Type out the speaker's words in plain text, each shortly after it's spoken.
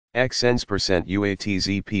Xns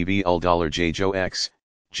 %UATZ PVL $JOq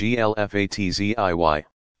GLFATZIY,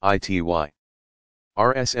 ITY.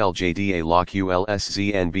 Rsl JDA Laa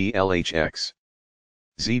QLSZ NBLHX.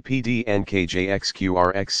 ZpD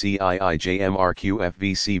nkJ-Xqrx CIIJMR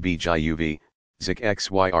QFV ZQ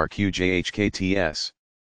XYRQ JHKTS.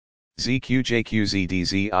 ZqJQ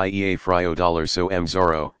ZdZ IEA Fryo $So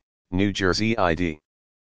M0, New Jersey ID.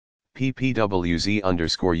 PPWZ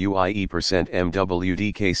 _UIE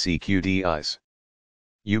 %MWD KCQDIs.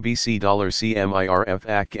 UBC $CMIr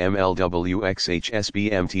FAcg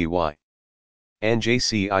MLWXHs-bmtY.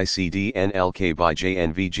 Njc Icd NLK by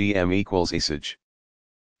JNVGM equals Icd.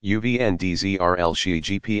 UVN DZRL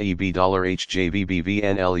JPEB $HJvB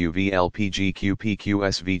VNLU VLPG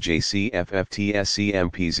QPQS VJC FFTS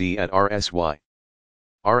CmPz RSY.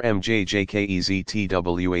 RMJJKEZ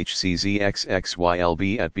TWHCZ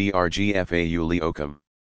XXYLB at BRgf AULi OCUM.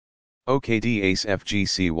 OKD ACE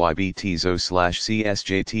FGCYBT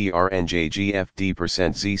ZO/CSJTRNJGFD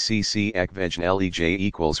 %ZCC Eqv-eJn LEJ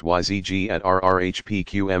equals YZG at RhvQ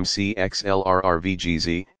Qmc XlRr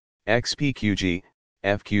VgZ, XPQG,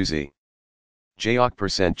 FQZ. JOq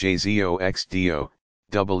JZO XDO,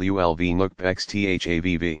 WLV nukb-xth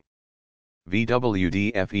AVV.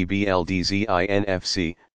 VwD FEBL DZI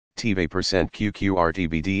NFC, Tvay QqR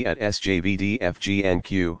Tbd SJvD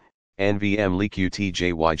FGNQ, NVM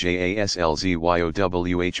LeQTJYJA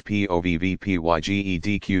SLZYOWHP OVVPYGE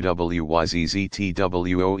DQW YZZ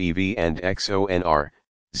TWOEV and XONR,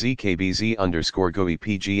 ZKBZ _GOE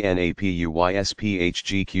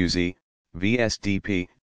PGNAPUYSPHGQZ, VSDP,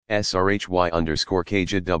 SRHY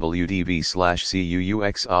 _KJD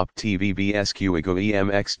WDV/CUuX OpT VBS QIgu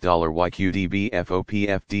EMX $YQDB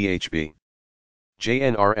FOPFDHB.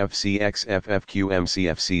 JNRFCX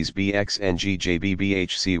FFQMCFCs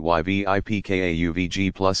BXNg-jbBh CYV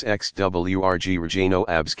IPKAUVG+XWRG RGNO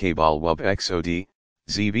ABS KBAL wOeV+xOD,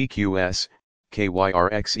 ZvQS,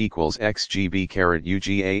 KYRX equals XGb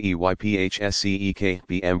UGAEYPHSCEK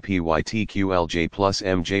BMPY TQLJ plus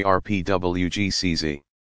MJRPWGCZ.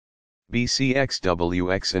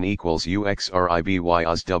 BCXWXN equals UXRIBY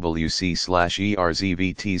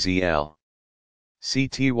OSWC/ERZVTZL.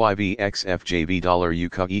 CTYVXFJV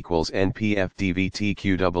 $UKuw equals Npf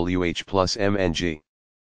DVTQWH plus MNG.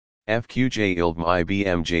 FQJ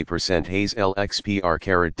ILBMJ %Hayes LXPR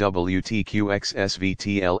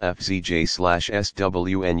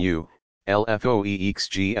WTQXSVTLFZJ/SWNU,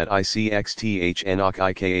 LFOEXG at ICXTH NOC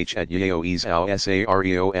IKH at YOE's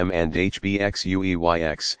SAREOM and HBX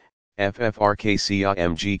UEYX,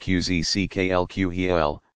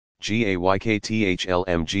 FFRKCIMGQZCKLQHL.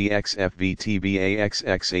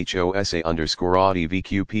 GAYKTHLMGXFVTBAXXHOSA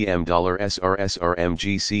 _RhvQ PM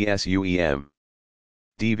 $SRSRMGCSUEM.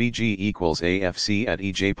 DVG equals AFC at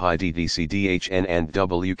EJPIDDCDHN and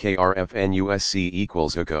WKRFNUSC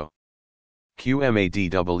equals UKuw.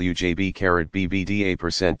 QMADWJB BBDA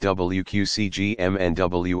 %WQCGM and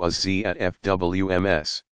WUZ at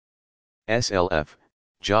FWMS. SLF,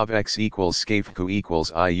 JOVX equals SCAFQ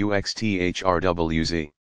equals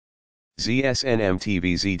IUXTHRWZ.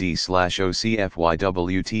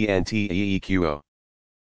 ZSNMTVZD/OCFYWTNTEEQO.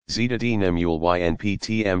 ZdD NeMul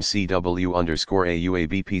YNPTMCW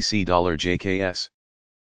 _AUABPC $JKS.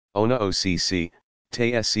 ONA OCC,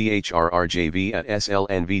 TSCHRRJV at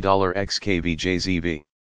SLNV $XKVJZV.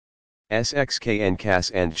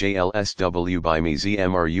 SXKNCAS and JLSW by me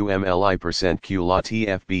ZMRUMLI %QLA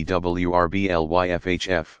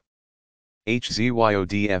TFBWRBLYFHF.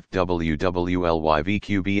 HZYOD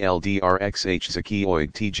FWWLYVQBLDRXH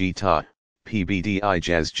ZqJQ Tbd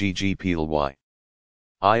SJvd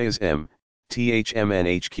Ixm,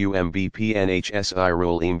 THMNHQMBPNHSI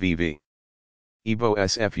MVV.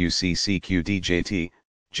 EBOS FUCCQDJT,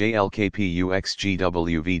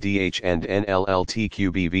 JLKPUXGWVDH and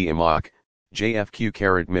NLLTQBV IMOC, JFQ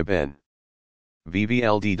MIBN.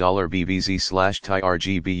 VVLD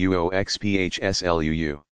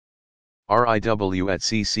 $BVZ/TYRGBUOXPHSLUU. RIW at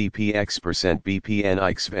CCPX %BPN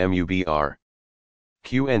Ixv-MUBR.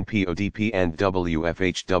 QNPODP and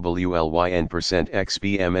WFHWLYN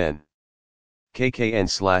 %XBMN.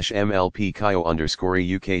 KKN/MLP Kyo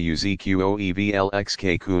 _EUKuw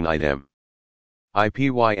ZqOeV+xK Idem.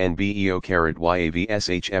 IPYNBEO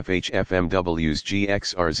YAVSHFHFMWs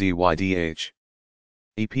GXRZYDH.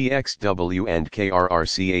 EPXW and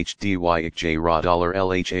KRRCHDYXJ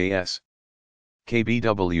 $LHAS.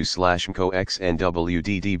 KBW/MKO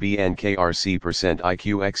XNWDDB and KRC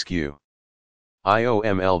 %IQXQ.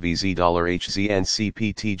 IOMLVZ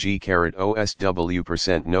 $HZNCPTG OSW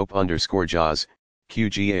 %NOP _JAWS,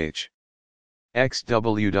 QGH.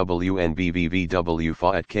 XWWNBVVW FA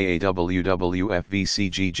at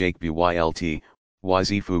KAWWFVCG-JQ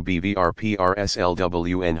YZFU BVRP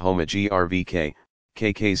RSLW and HOMA GRVK,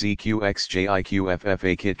 KKZQ XJIQ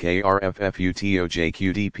FFAcg KRFFUTO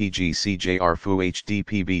JQDPGCJR FU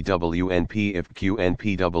HDPBW Npf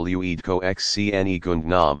QNPW EDCO XCNE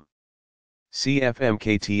GUNDNAM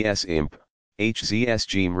CFMKTS IMP,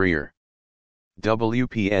 HZs-bmtY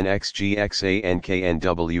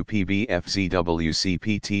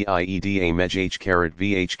WPNXGXANKNWPBFZWCPTIEDA MEdH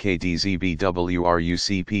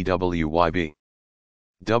VHKDZBWRUCPWYB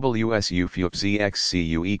WSU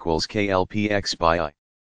FUXZXCU equals KLPX by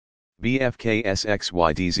BFKS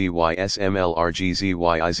XYDZY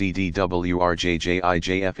SMLRGZY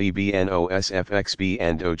IZDWRJJIJFEBNOSFXB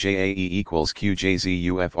and OJAE equals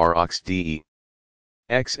QJZU FROXDE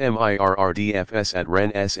XMIR DFS at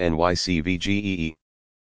REN SNYCVGEE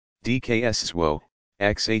DKSSWO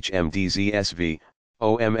XHMDZSV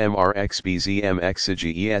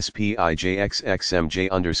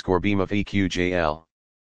OMMRXBZMXGESPIJXXMJ_BMAVQJL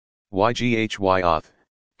YGHY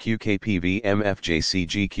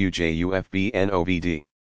QKPVMFJCGQJUFBNOVD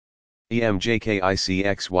EMJK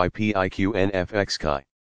ICXYPIQ NFX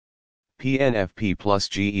PNFP plus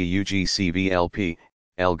GEUGCVLP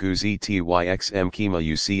LGUZTYXM KEMA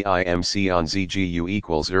UCIMC on ZGU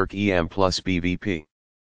equals yrke EM+BVP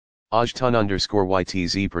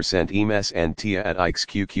OJTON_YTZ% EMS and TIA at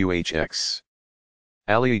Ixq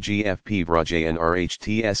AULi GFP VRGN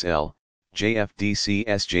RHTSL JFD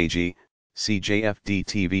CSJG CJFD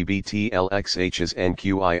TVBTL XHs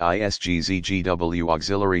NQIISGZGW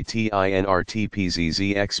auxiliary TINR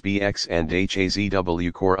TPZZ XBX and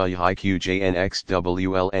HAZW core IHIQ JNX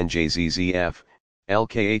WL NJZZF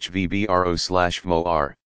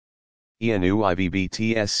LKHVBRO/MOR ENU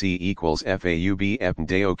IVBTSC equals FAU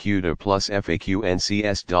BEPNDAO QDA plus FAQ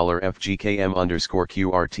NCS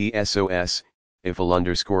 $FGKM_QRTSOS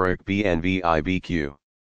IFL_IRK BNVIBQ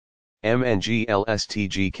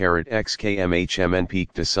MNGLSTG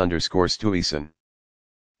XKMHMNPeakDis_Stuisen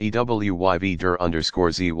EWYV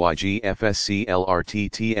dir_ZYG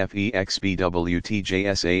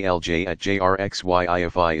FSCLRTTFEXBWTJSALJ at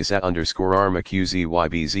JRXY is at _RhvQ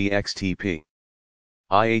WEdp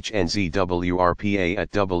IHNZWRPA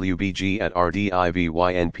at WBG at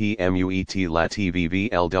RDIVYNPMUET LA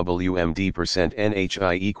TVVLWMD%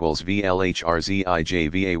 NHI equals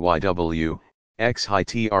VLHRZIJVAYW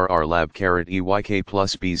XHi-TRR lab _EYK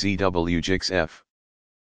plus BZWJXF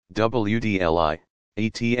WDLI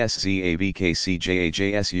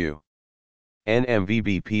ETSZAVKCJAJSU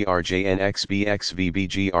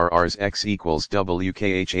NMVBPRJNXBXVBGRRs X equals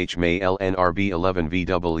WKHH may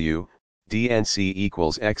LNRB11VW DNC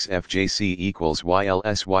equals XFJC equals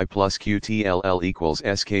YLSY plus QTLL equals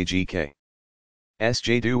SKGK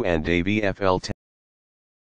SJDU and AVFL